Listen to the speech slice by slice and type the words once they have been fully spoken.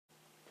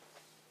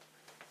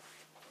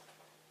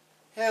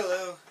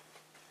Hello.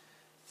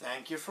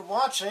 Thank you for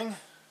watching.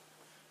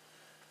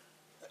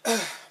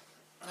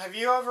 Have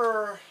you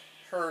ever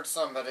heard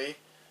somebody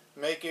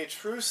make a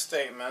true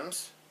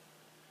statement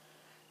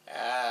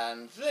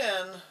and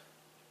then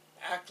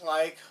act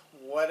like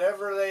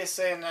whatever they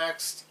say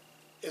next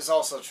is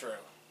also true?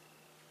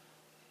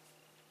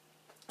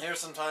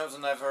 Here's some times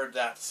when I've heard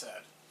that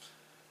said.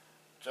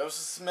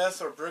 Joseph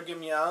Smith or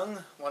Brigham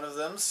Young, one of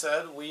them,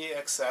 said, "We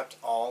accept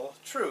all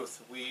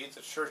truth. We, the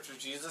Church of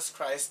Jesus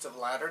Christ of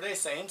Latter-day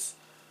Saints,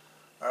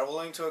 are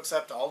willing to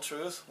accept all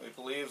truth. We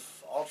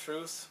believe all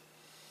truth,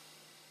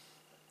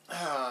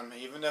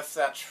 even if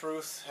that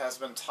truth has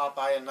been taught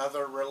by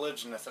another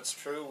religion. If it's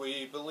true,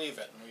 we believe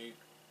it, and we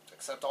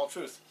accept all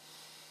truth."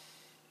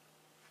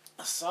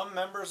 Some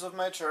members of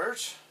my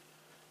church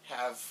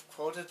have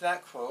quoted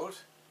that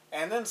quote,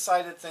 and then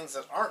cited things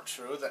that aren't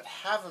true, that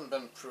haven't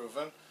been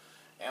proven,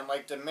 and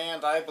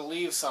demand I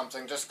believe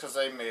something just because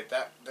they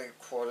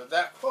quoted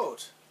that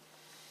quote.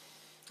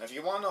 If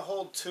you want to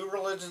hold two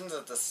religions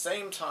at the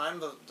same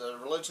time, the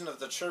religion of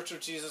the Church of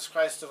Jesus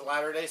Christ of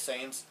Latter-day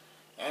Saints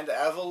and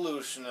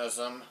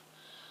evolutionism,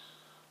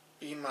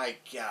 be my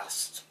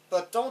guest.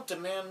 But don't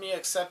demand me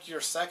accept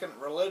your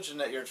second religion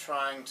that you're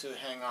trying to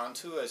hang on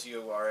to, as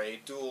you are a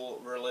dual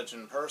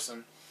religion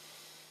person,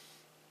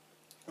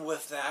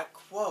 with that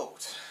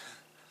quote.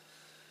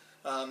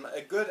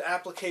 A good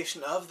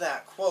application of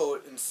that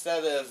quote,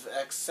 instead of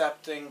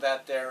accepting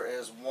that there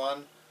is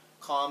one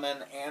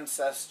common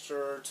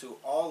ancestor to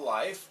all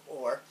life,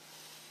 or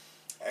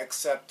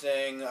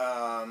accepting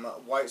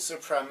white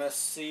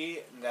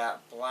supremacy,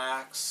 that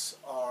blacks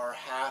are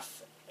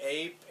half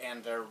ape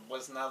and there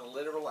was not a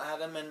literal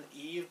Adam and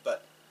Eve,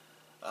 but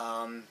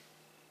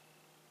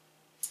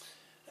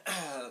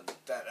that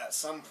at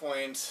some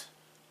point,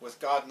 with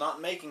God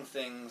not making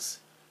things,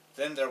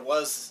 then there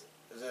was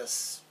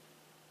this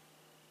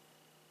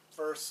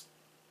first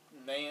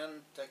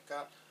man that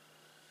got...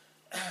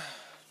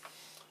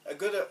 A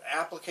good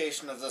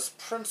application of this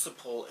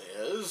principle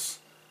is,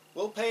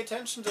 we'll pay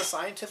attention to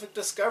scientific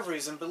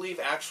discoveries and believe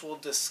actual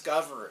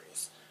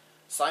discoveries.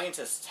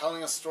 Scientists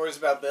telling us stories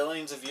about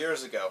billions of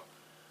years ago,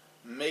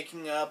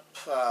 making up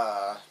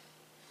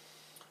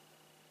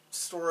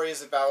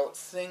stories about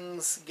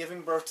things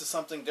giving birth to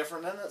something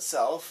different in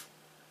itself,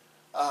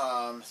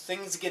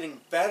 things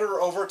getting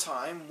better over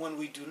time when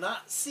we do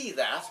not see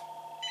that.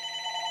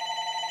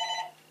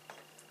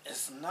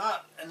 It's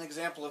not an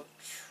example of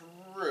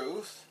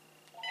truth.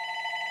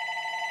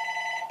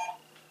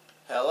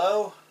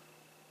 Hello?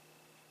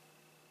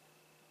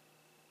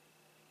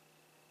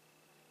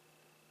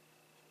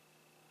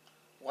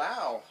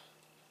 Wow.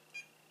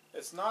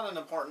 It's not an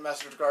important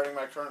message regarding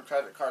my current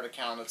credit card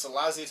account. It's a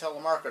lousy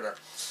telemarketer.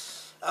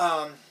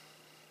 Other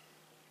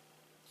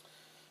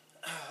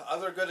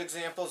good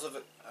examples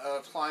of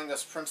applying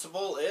this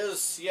principle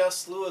is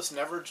C.S. Lewis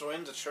never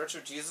joined the Church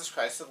of Jesus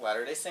Christ of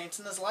Latter-day Saints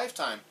in his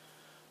lifetime.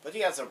 But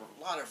he has a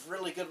lot of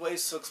really good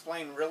ways to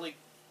explain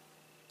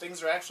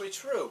things are actually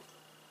true.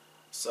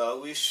 So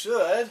we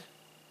should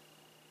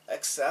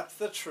accept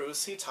the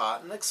truths he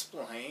taught and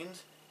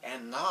explained,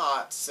 and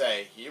not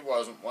say, he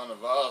wasn't one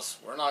of us,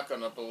 we're not going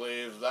to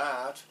believe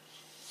that.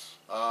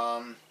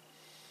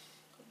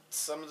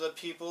 Some of the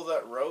people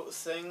that wrote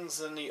things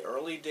in the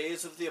early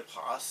days of the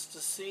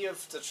apostasy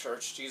of the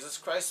Church Jesus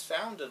Christ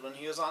founded when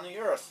he was on the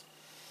earth.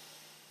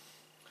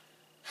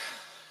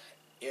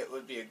 It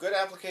would be a good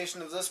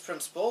application of this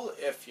principle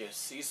if you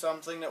see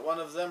something that one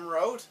of them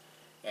wrote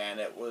and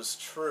it was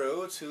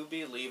true, to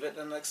believe it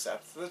and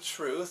accept the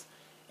truth,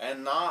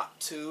 and not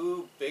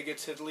to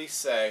bigotedly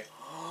say,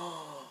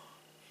 "Oh,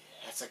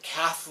 it's a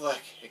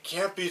Catholic, it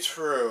can't be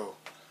true."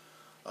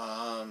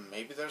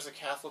 Maybe there's a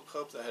Catholic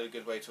Pope that had a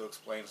good way to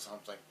explain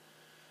something.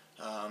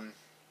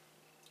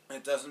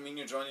 It doesn't mean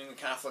you're joining the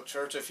Catholic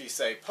Church if you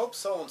say, "Pope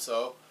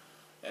so-and-so,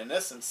 in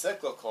this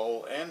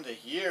encyclical, in the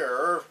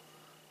year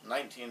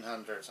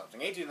 1900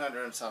 something,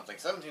 1800 something,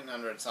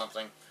 1700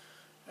 something,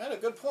 had a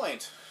good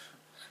point."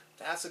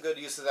 That's a good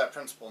use of that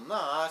principle,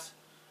 not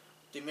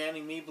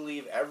demanding me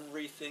believe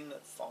everything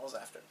that falls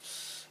after.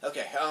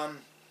 Okay,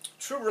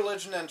 true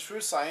religion and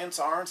true science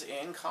aren't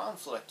in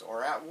conflict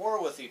or at war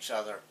with each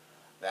other.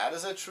 That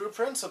is a true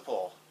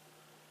principle.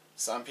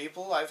 Some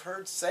people I've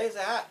heard say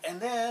that,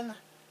 and then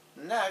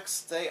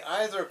next they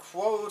either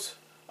quote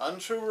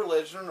untrue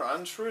religion or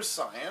untrue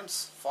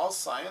science,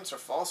 false or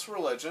false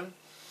religion,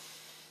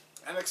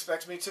 and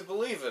expect me to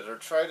believe it, or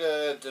try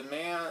to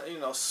demand,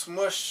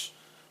 smush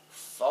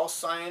false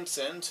science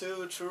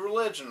into true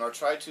religion, or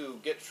try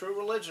to get true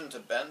religion to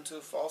bend to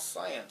false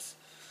science.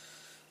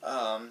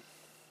 I've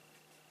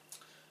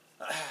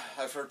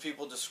heard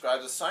people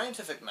describe the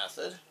scientific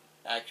method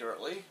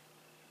accurately.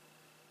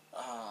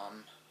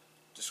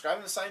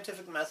 Describing the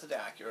scientific method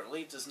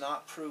accurately does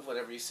not prove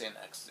whatever you say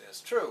next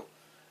is true,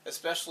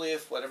 especially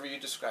if whatever you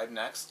describe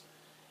next,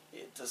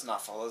 it does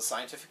not follow the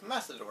scientific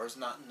method, or is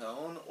not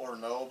known or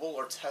knowable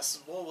or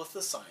testable with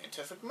the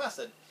scientific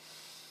method.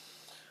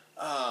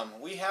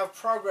 We have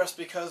progress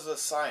because of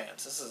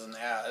science. This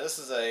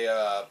is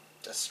a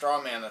straw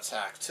man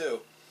attack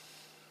too.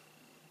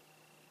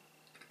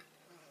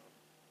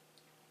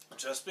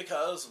 just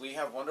because we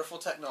have wonderful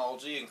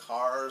technology and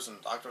cars and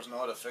doctors know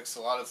how to fix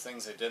a lot of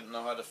things they didn't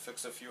know how to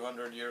fix a few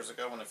hundred years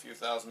ago and a few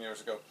thousand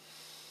years ago,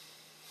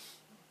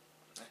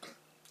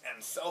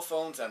 and cell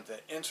phones and the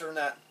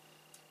internet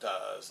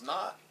does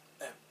not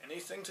have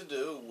anything to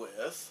do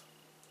with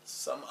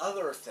some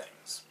other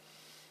things.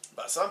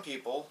 But some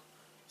people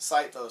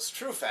cite those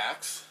true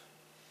facts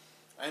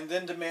and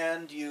then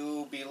demand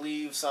you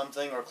believe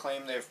something or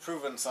claim they've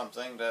proven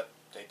something that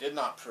they did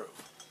not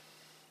prove.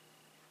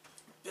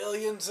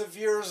 Billions of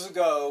years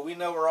ago, we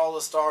know where all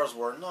the stars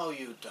were. No,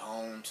 you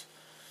don't.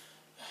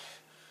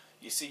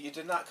 You see, you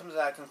did not come to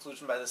that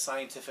conclusion by the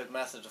scientific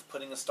method of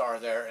putting a star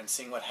there and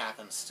seeing what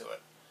happens to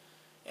it.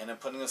 And then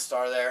putting a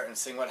star there and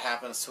seeing what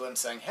happens to it and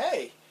saying,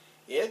 hey,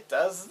 it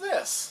does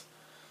this.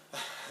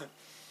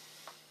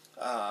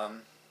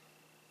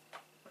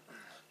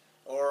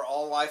 Or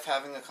all life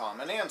having a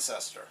common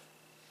ancestor.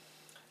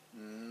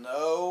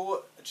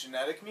 No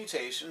genetic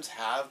mutations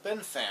have been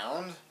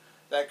found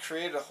that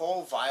create a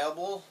whole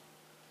viable,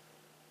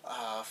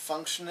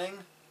 functioning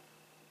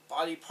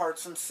body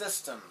parts and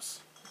systems.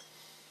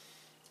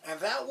 And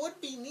that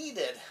would be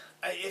needed.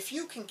 If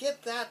you can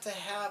get that to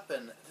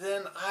happen,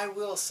 then I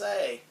will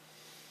say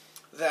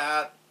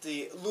that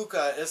the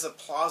LUCA is a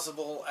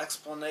plausible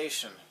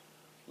explanation.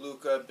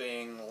 LUCA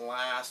being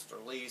last or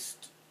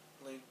least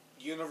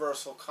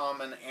universal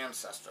common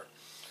ancestor.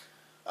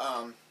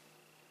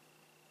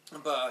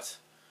 But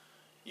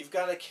you've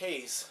got a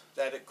case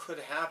that it could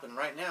happen.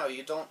 Right now,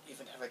 you don't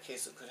even have a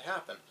case that could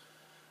happen.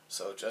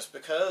 So just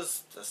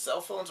because the cell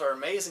phones are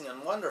amazing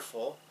and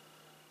wonderful,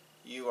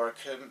 you're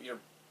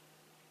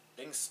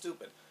being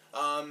stupid.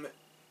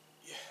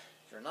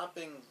 You're not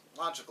being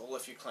logical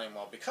if you claim,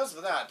 well, because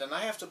of that, then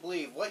I have to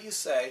believe what you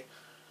say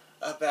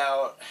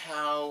about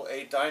how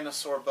a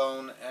dinosaur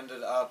bone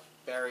ended up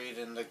buried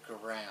in the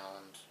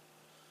ground.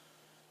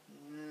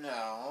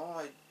 No,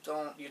 I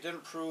don't. You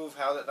didn't prove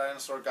how that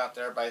dinosaur got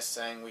there by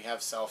saying we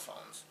have cell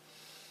phones.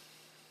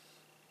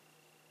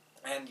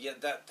 And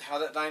yet how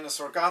that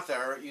dinosaur got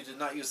there, you did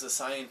not use the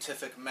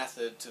scientific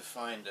method to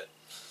find it.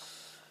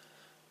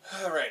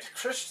 Alright,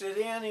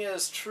 Christianity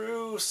is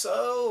true,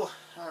 so...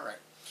 Alright.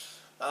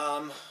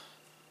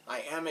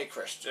 I am a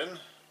Christian.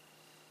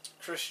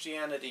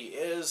 Christianity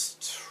is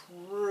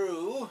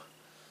true.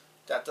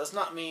 That does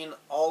not mean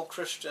all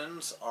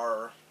Christians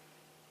are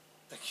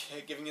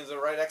giving you the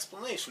right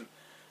explanation.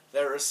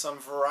 There is some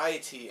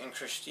variety in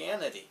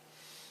Christianity.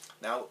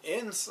 Now,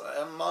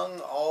 among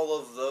all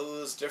of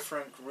those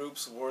different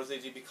groups worthy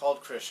to be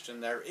called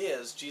Christian, there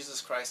is Jesus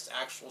Christ's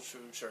actual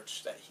true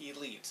church that he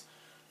leads.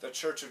 The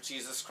Church of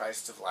Jesus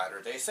Christ of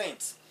Latter-day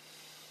Saints.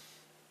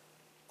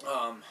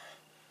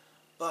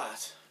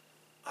 But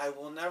I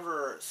will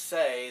never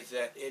say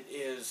that it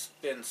has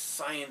been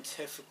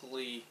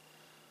scientifically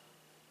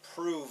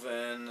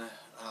proven.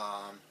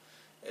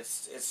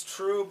 It's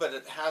true, but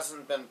it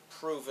hasn't been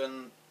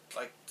proven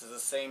like to the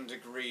same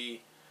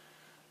degree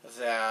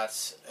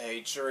that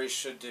a jury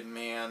should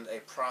demand a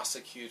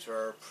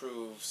prosecutor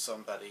prove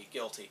somebody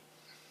guilty.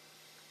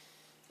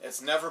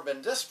 It's never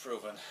been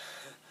disproven.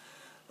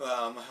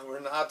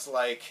 We're not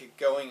like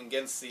going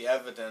against the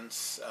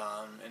evidence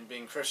and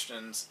being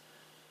Christians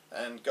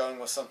and going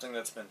with something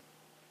that's been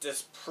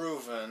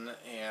disproven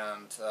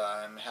and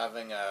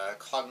having a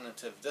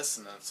cognitive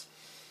dissonance.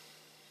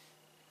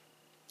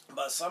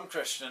 But some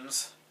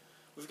Christians,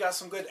 we've got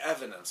some good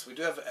evidence. We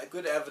do have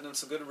good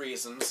evidence and good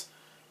reasons.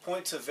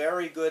 Point to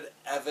very good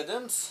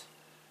evidence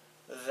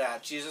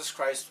that Jesus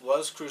Christ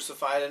was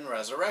crucified and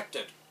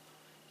resurrected.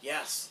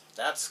 Yes,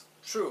 that's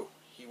true.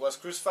 He was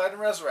crucified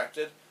and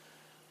resurrected.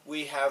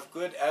 We have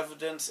good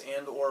evidence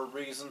and or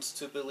reasons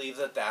to believe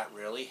that that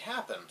really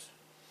happened.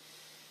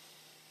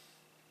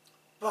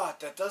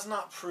 But that does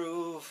not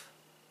prove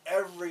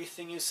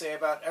everything you say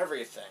about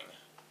everything.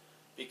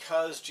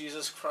 Because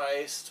Jesus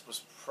Christ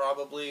was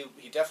probably,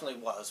 he definitely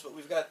was, but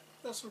we've got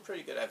some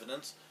pretty good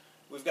evidence.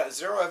 We've got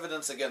zero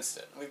evidence against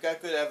it. We've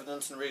got good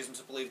evidence and reason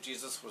to believe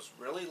Jesus was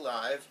really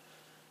alive,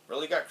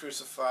 really got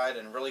crucified,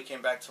 and really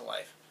came back to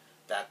life.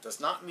 That does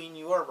not mean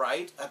you are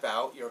right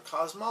about your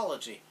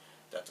cosmology.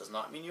 That does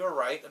not mean you are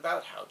right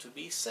about how to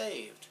be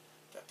saved.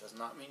 That does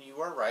not mean you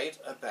are right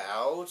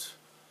about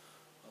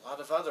a lot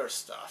of other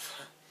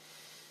stuff.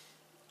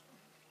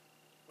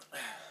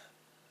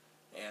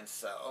 And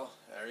so,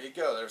 there you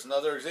go. There's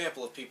another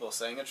example of people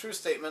saying a true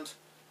statement.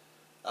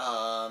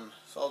 So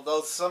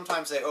although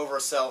sometimes they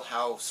oversell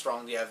how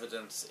strong the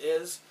evidence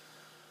is,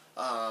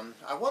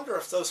 I wonder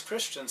if those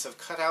Christians have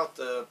cut out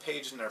the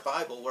page in their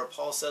Bible where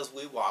Paul says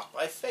we walk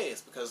by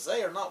faith, because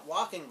they are not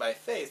walking by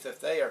faith if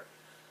they are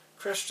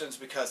Christians,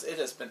 because it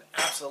has been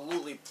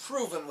absolutely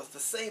proven with the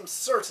same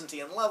certainty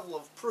and level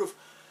of proof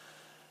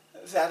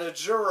that a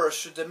juror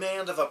should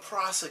demand of a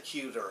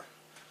prosecutor.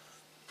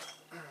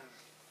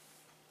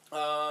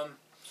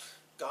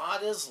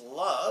 God is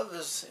love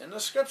is in the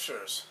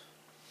scriptures.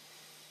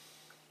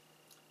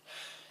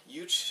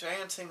 You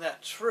chanting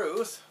that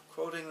truth,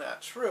 quoting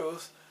that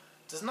truth,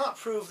 does not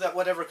prove that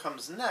whatever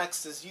comes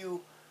next is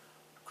you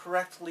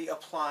correctly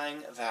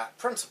applying that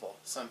principle.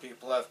 Some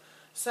people have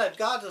said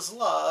God is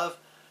love,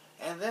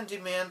 and then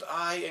demand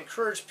I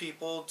encourage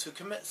people to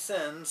commit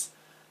sins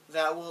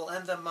that will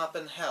end them up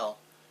in hell.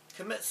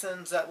 Commit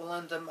sins that will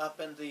end them up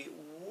in the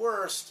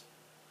worst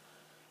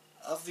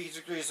of the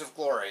degrees of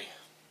glory.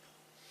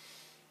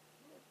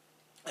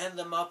 End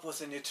them up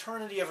with an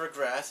eternity of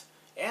regret,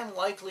 and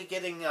likely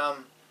getting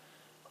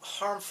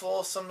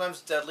harmful,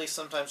 sometimes deadly,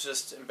 sometimes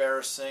just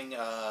embarrassing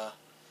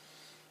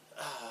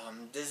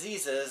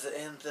diseases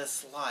in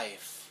this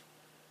life.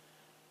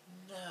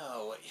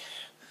 No.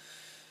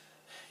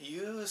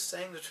 You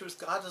saying the truth,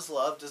 God is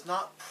love, does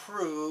not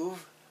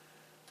prove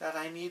that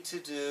I need to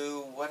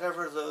do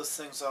whatever those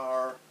things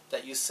are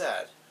that you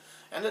said.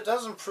 And it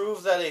doesn't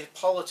prove that a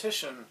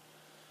politician,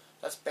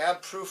 that's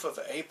bad proof of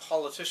a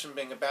politician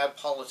being a bad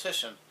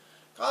politician.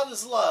 God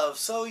is love,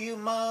 so you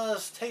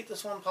must hate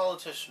this one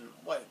politician.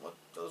 Wait, what?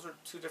 Those are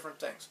two different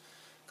things.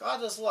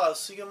 God is love,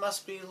 so you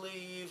must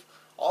believe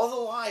all the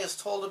lies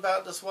told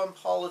about this one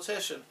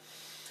politician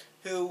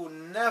who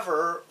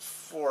never,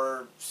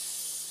 for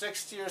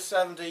 60 or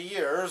 70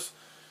 years,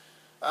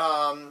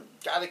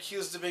 got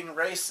accused of being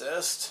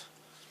racist.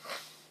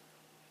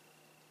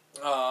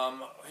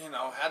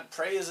 Had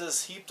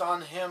praises heaped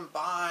on him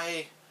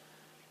by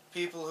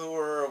people who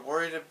were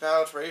worried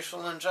about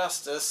racial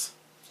injustice.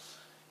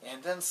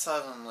 And then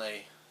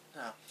suddenly,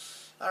 no.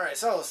 Alright,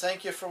 so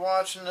thank you for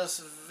watching this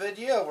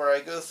video where I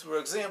go through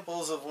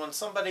examples of when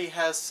somebody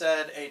has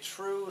said a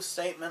true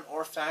statement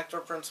or fact or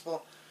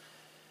principle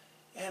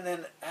and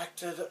then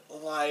acted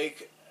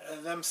like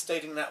them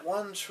stating that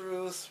one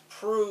truth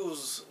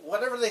proves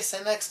whatever they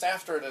say next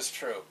after it is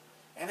true.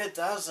 And it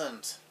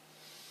doesn't.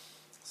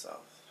 So,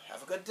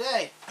 have a good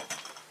day.